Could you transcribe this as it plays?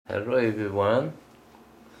Hello everyone.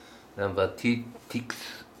 Number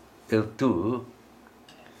T6L2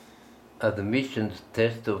 Admissions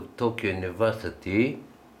Test of Tokyo University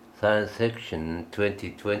Science Section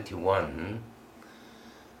 2021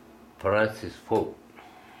 Parenthesis 4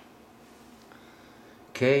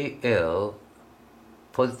 KL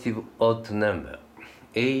positive odd number,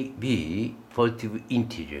 AB positive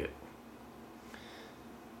integer,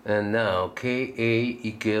 and now KA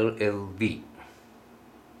equal LB.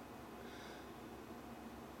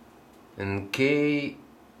 And K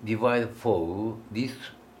divided 4, this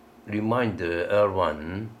remainder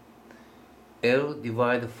R1, L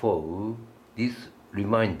divided 4, this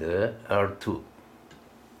remainder R2,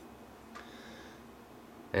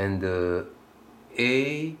 and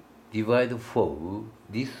A divided 4,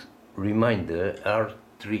 this remainder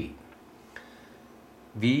R3,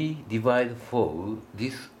 B divided 4,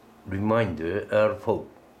 this remainder R4,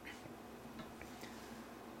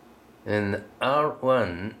 and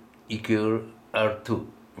R1 equal R2,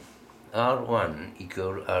 R1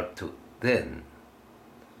 equal R2, then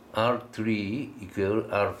R3 equal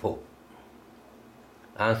R4.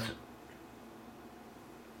 Answer.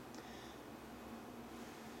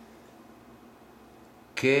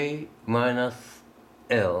 K minus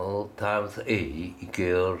L times A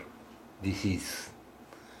equal this is.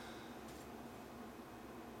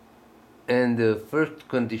 And the first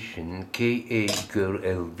condition KA equal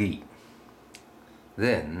LB.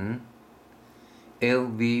 Then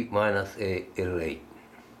LB minus A LA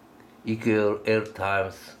equal L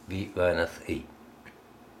times B minus A.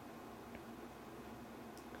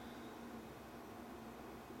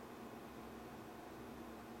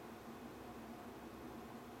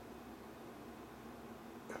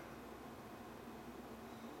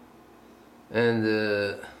 And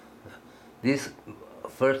this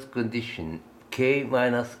first condition K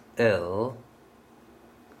minus L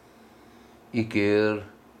equal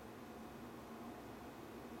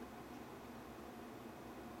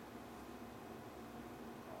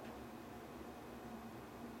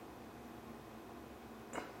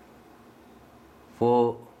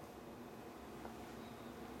four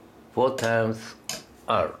times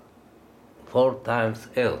R, 4 times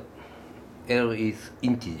L. L is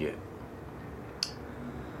integer.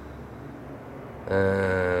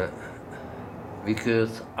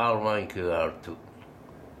 Because R1 equal R2.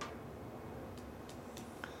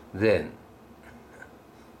 Then,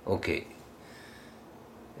 okay.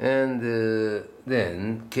 And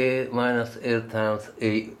then K minus L times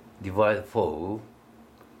A divided 4,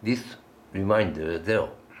 this remainder 0.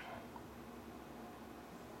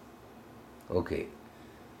 Okay.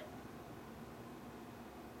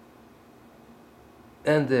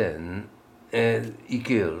 And then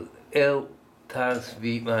equal L times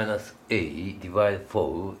B minus A divided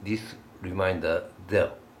 4, this remainder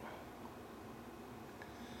 0.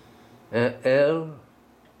 L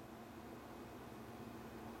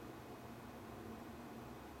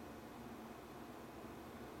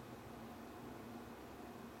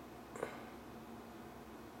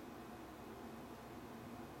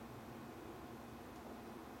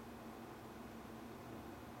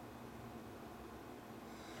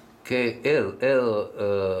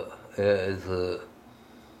is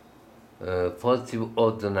a positive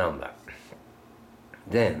odd number.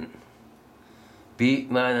 Then B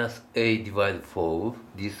minus A divided 4,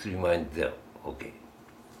 this remains 0. Okay.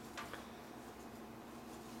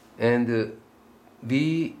 And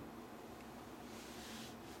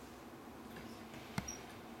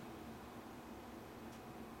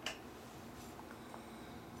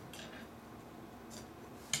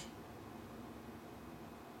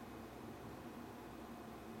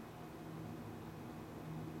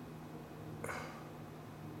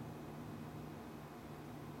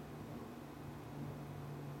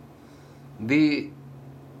B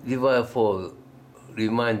divided 4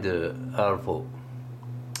 remainder R4,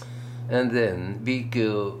 and then B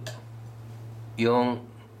equal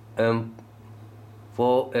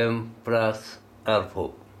 4M plus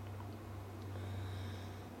R4,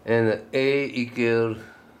 and A equal,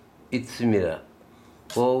 it's similar,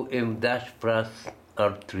 4M dash plus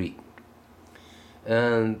R3,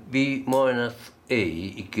 and B minus A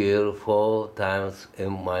equal 4 times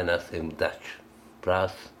M minus M dash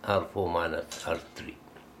plus R4 minus R3.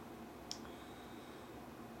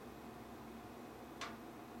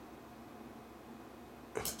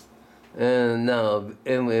 And now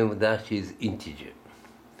M dash is integer.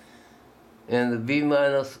 And B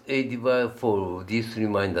minus A divided 4, this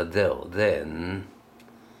remainder 0. Then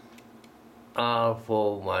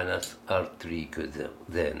R4 minus R3 equals 0.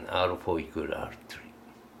 Then R4 equals R3.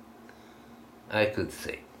 I could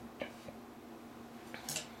say.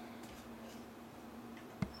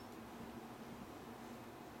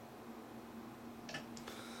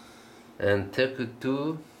 And take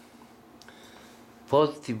two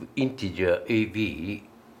positive integer AB,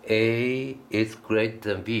 A is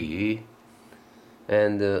greater than B,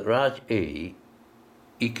 and large A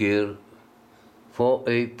equal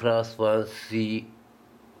 4A plus 1C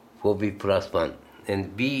 4B plus 1,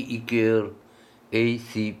 and B equal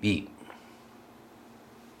ACB.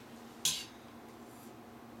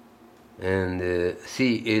 And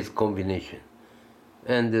C is combination.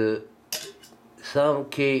 And some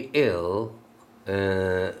KL,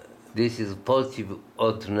 this is positive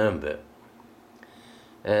odd number,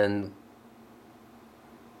 and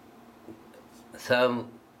some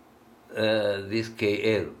this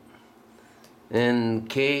KL, and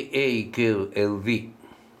KA equal LV.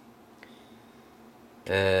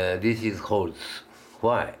 This is holds.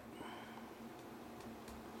 Why?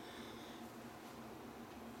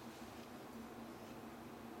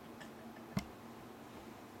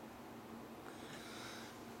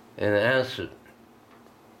 And answer.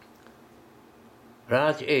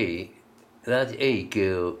 Large A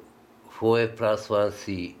equal 4A plus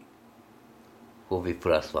 1C 4B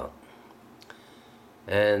plus 1.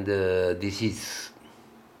 And this is,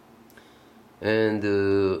 and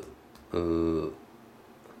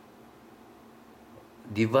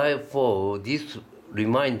divide for this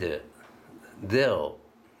reminder 0,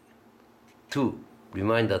 2,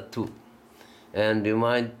 reminder 2, and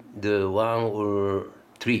reminder 1 or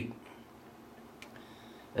 3,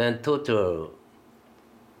 and total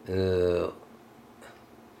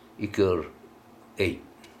equal 8.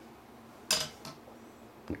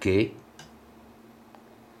 Okay,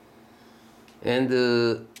 and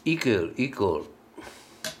equal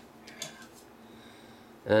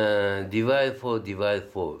divide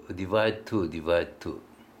 4, divide 2,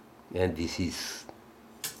 and this is,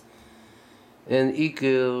 and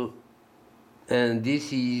equal, and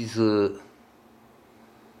this is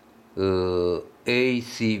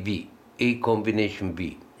ACB, A combination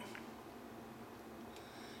B,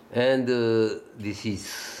 and this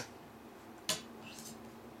is,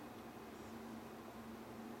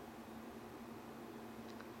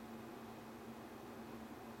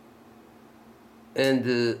 and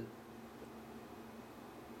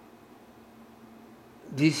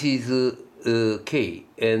this is K,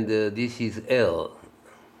 and this is L,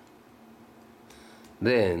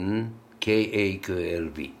 then KA equal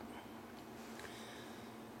LB.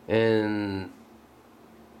 And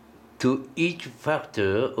to each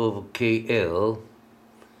factor of KL,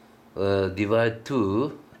 divide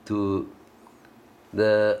 2 to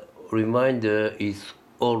the remainder is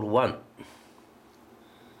all 1.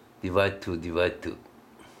 Divide 2.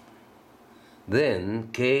 Then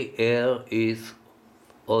KL is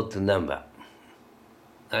odd number,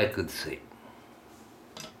 I could say.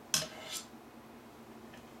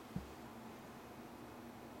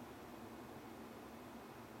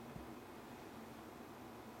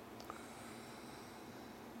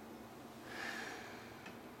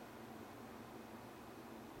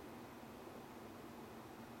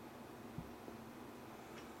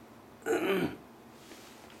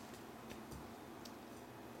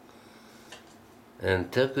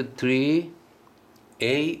 And take 3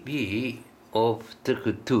 AB of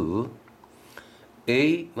take 2,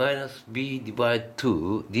 A minus B divide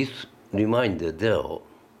 2, this remainder 0,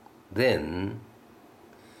 then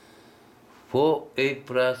 4A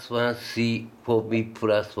plus 1C 4B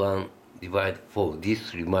plus 1 divide 4,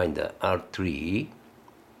 this remainder R3,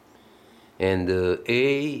 and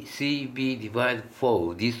ACB divide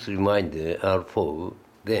 4, this remainder R4,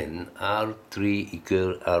 then R3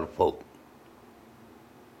 equal R4.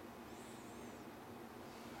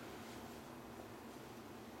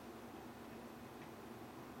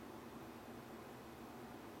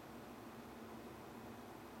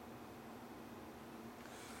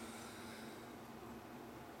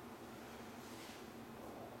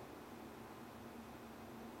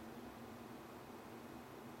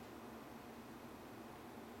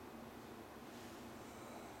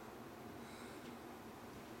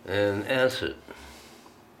 And answer.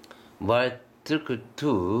 By trick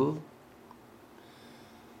 2,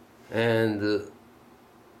 and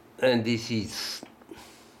this is,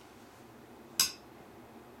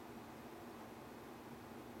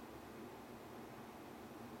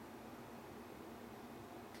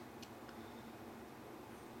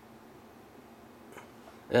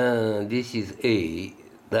 this is A,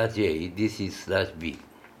 that's A, this is that's B.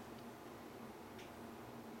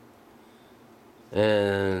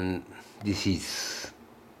 And this is,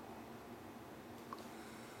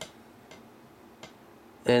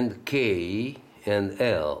 and K and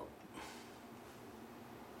L,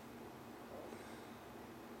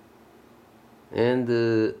 and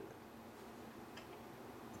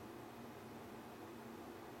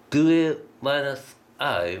 2a minus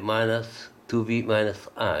I minus 2b minus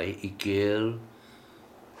I equal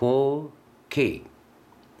 4k.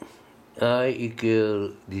 I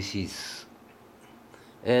equal this is,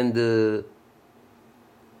 and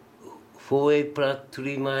 4a plus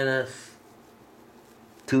 3 minus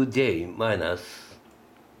 2j minus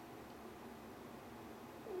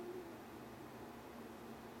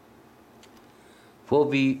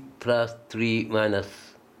 4b plus 3 minus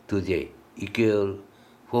 2j equal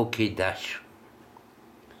 4k dash,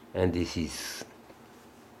 and this is,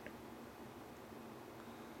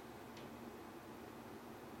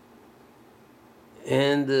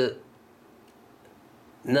 and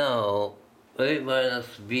now a minus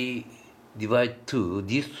b divided 2,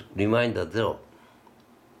 this remainder 0.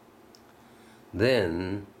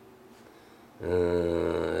 Then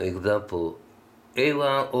example,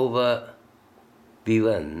 a1 over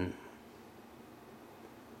b1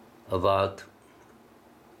 about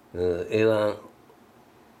a1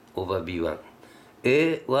 over b1.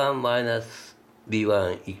 a1 minus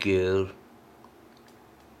b1 equal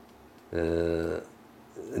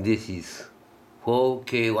this is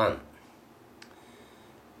 4k1,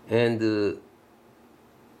 and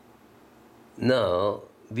now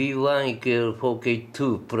b1 equal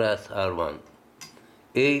 4k2 plus r1,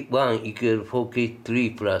 a1 equal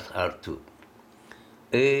 4k3 plus r2,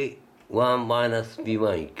 a1 minus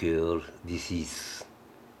b1 equal this is,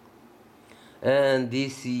 and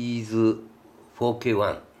this is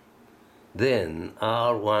 4k1, then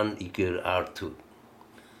r1 equal r2,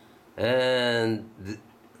 and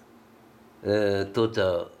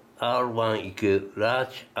total r1 equal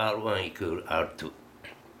large r1 equal r2.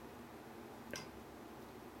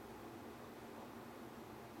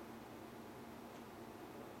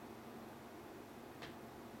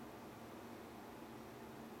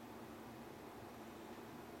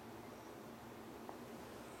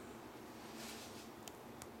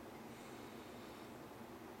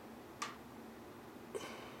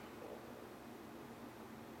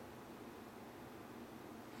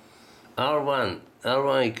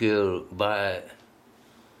 R1 equal by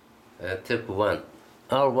step 1.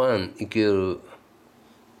 R1 equal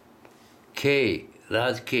K,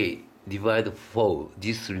 large K divided 4,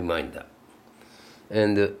 this remainder.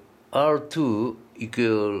 And R2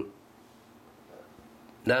 equal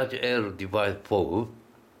large L divided 4,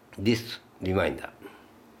 this remainder.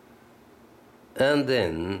 And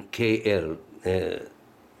then KL,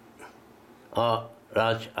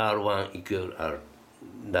 large R1 equal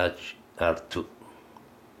large R2.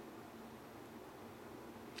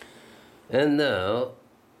 And now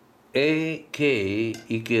AK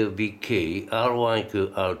equal BK, R1 equal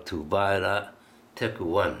R2 by take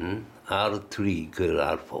 1, R3 equal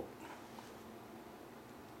R4.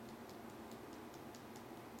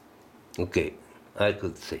 Okay, I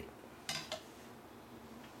could say.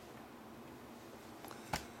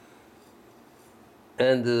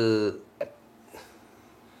 And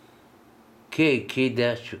K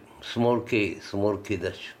dash, small k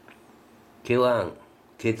dash, K1,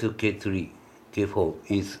 K2, K3, K4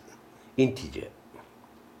 is integer.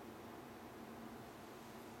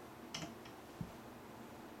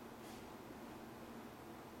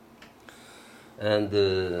 And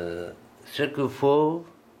circle 4,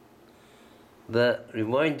 the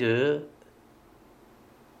remainder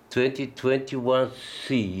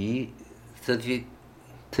 2021C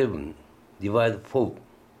 37 divide 4.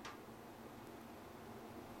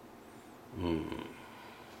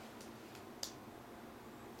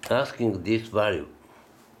 Asking this value,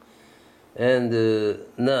 and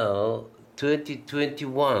now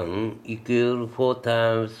 2021 equal 4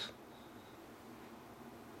 times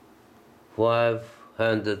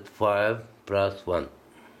 505 plus 1.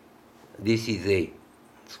 This is a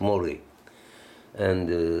small a,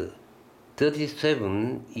 and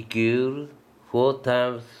 37 equal 4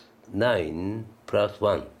 times 9 plus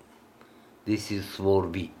 1. This is small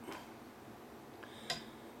b.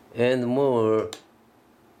 And more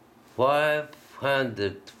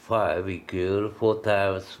 505 equal 4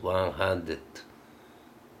 times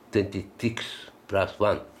 126 plus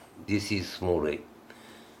 1. This is small a.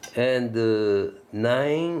 And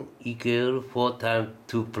 9 equal 4 times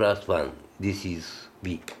 2 plus 1. This is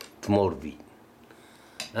b, small b.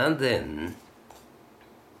 And then,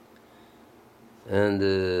 and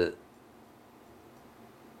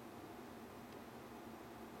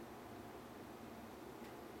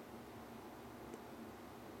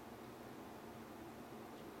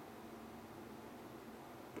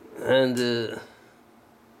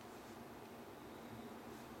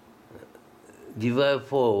divide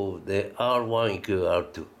 4, the R1 equal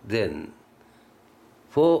R2. Then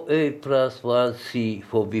 4a plus 1c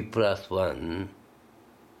 4b plus 1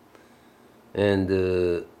 and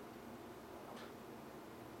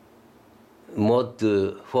mod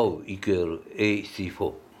 4 equal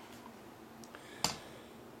ac4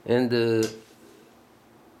 and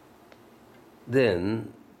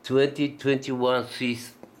then 2021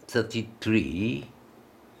 c33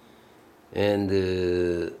 and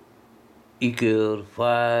equal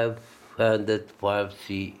 505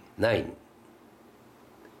 c9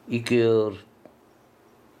 equal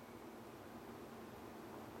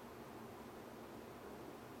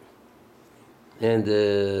and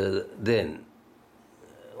then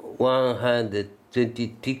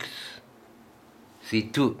 126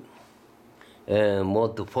 c2 and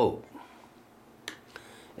mod 4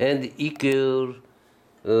 and equal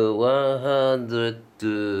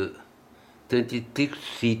 126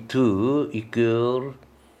 c2 equal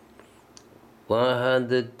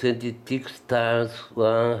 126 times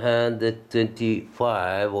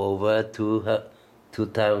 125 over 2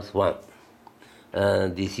 times 1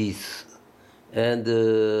 and this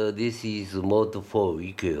is mod 4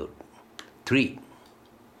 equal 3.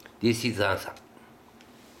 This is the answer.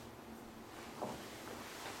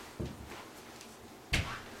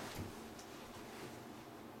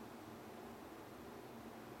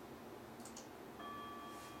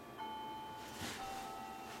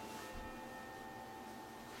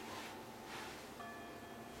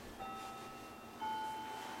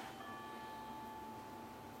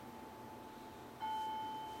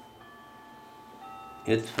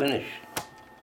 It's finished.